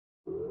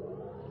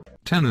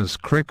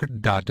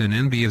TennisCricket.in,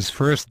 India's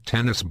first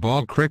tennis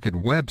ball cricket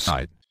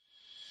website.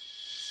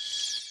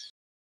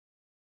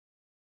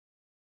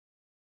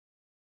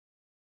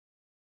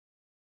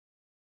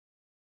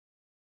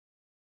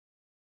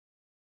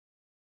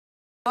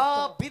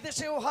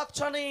 বিদেশেও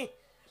হাতছানি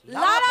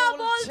লারা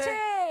বলছে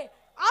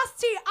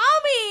আসছি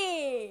আমি,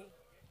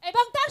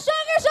 এবং তার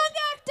সঙ্গে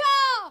সঙ্গে একটা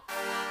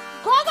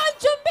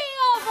গগনচুম্বী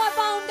ওভার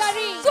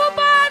বাউন্ডারি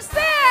সুপার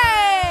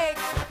সিক্স।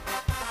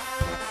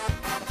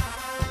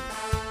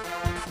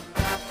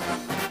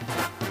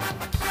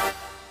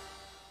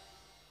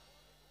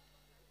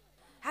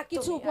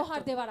 কিছু উপহার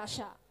দেওয়ার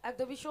আশা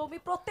একদমই সৌমি।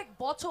 প্রত্যেক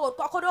বছর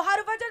কখনো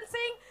হরভজন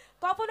সিং,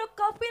 কখনো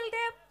কপিল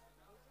দেব,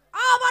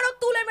 আবারও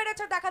তুলে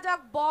মেরেছে। দেখা যাক,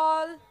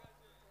 বল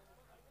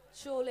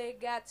চলে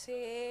গেছে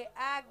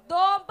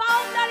একদম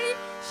বাউন্ডারি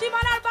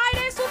সীমানার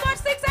বাইরে। Super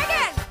six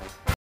again.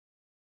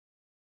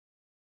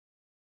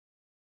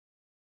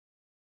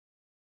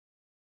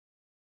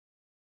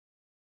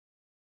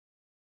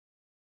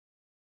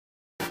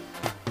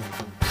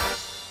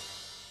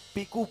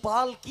 পিকু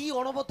পাল কি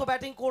অনবদ্য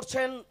ব্যাটিং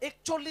করছেন।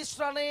 41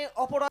 রানে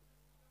অপরাধ।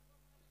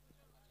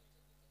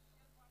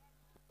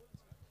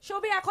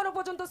 ছবি এখনো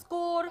পর্যন্ত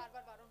স্কোর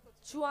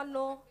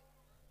 54।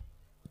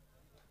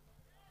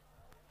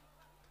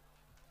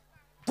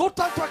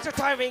 দুর্দান্ত একটা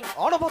টাইমিং,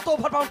 অনবদ্য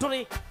ওভার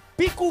বাউন্ডারি।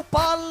 পিকু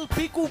পাল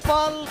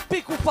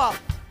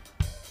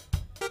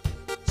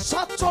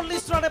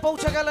 47 রানে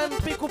পৌঁছে গেলেন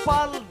পিকু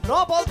পাল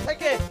 9 বল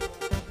থেকে।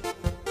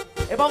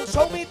 এবং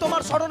সৌমি,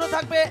 তোমার স্মরণে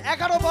থাকবে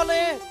 11 বলে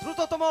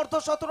দ্রুততম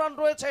অর্ধশত রান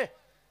রয়েছে।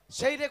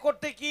 সেই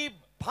রেকর্ডটি কি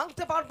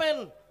ভাঙতে পারবেন?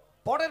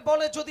 পরের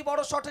বলে যদি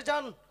বড় শটে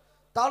যান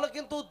তাহলে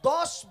কিন্তু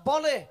 10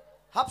 বলে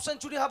হাফ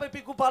সেঞ্চুরি হবে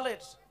পিকু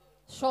পালের।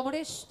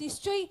 সমরেশ,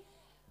 নিশ্চয়ই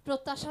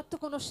প্রত্যাশার তো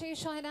কোনো শেষ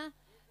হয় না,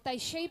 তাই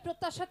সেই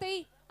প্রত্যাশাতেই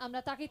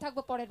আমরা তাকিয়ে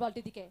থাকবো পরের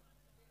বলটির দিকে।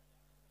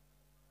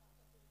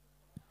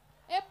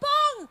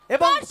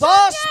 এবং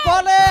 10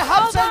 বলে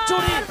half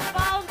century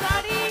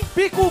boundary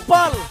Piku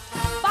Pal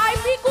by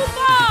Piku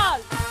পাল।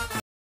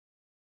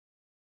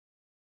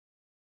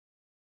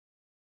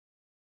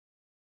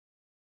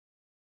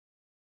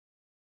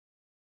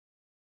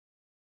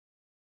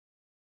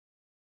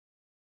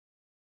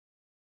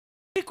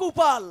 পিকু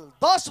পাল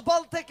 10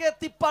 বল থেকে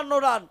 53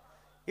 রান।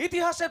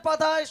 ইতিহাসের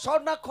পাতায়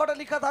স্বর্ণাক্ষরে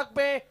লেখা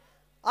থাকবে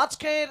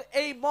আজকের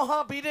এই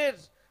মহাবীরের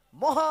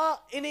মহা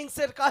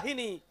ইনিংসের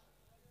কাহিনী।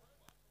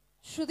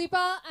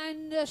 Sudeepa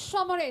and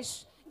Somaresh,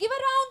 give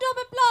a round of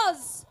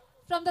applause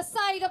from the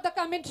side of the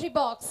commentary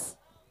box.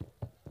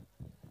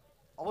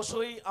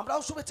 অবশ্যই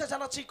আমরাও শুভেচ্ছা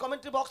জানাচ্ছি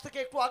কমেন্ট্রি বক্স থেকে।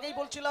 একটু আগেই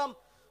বলছিলাম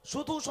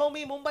শুধু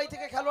সৌমি মুম্বাই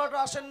থেকে খেলোয়াড়রা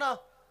আসেন না,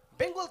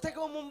 বেঙ্গল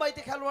থেকেও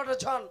মুম্বাইতে খেলোয়াড়রা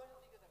যান।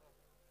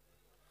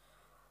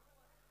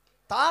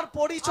 তার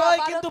পরিচয়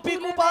কিন্তু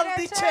পিকু পাল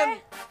দিচ্ছেন।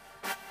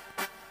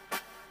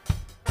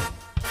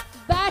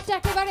 ব্যাট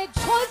একেবারে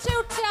ঝলসে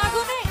উঠছে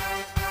আগুনে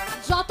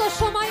যত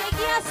সময়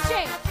এগিয়ে আসছে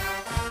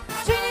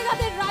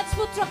ত্রিনিদাদের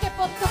রাজপুত্রকে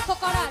প্রত্যক্ষ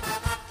করার।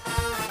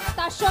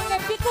 তার সঙ্গে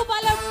পিকু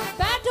পালের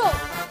ব্যাটও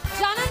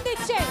জানান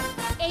দিচ্ছে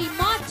এই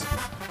মাঠ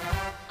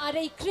আর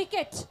এই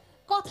ক্রিকেট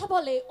কথা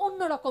বলে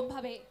অন্যরকম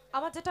ভাবে।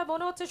 আমার যেটা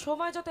মনে হচ্ছে,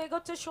 সময় যত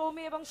এগোচ্ছে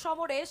সৌমি এবং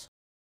সমরেশ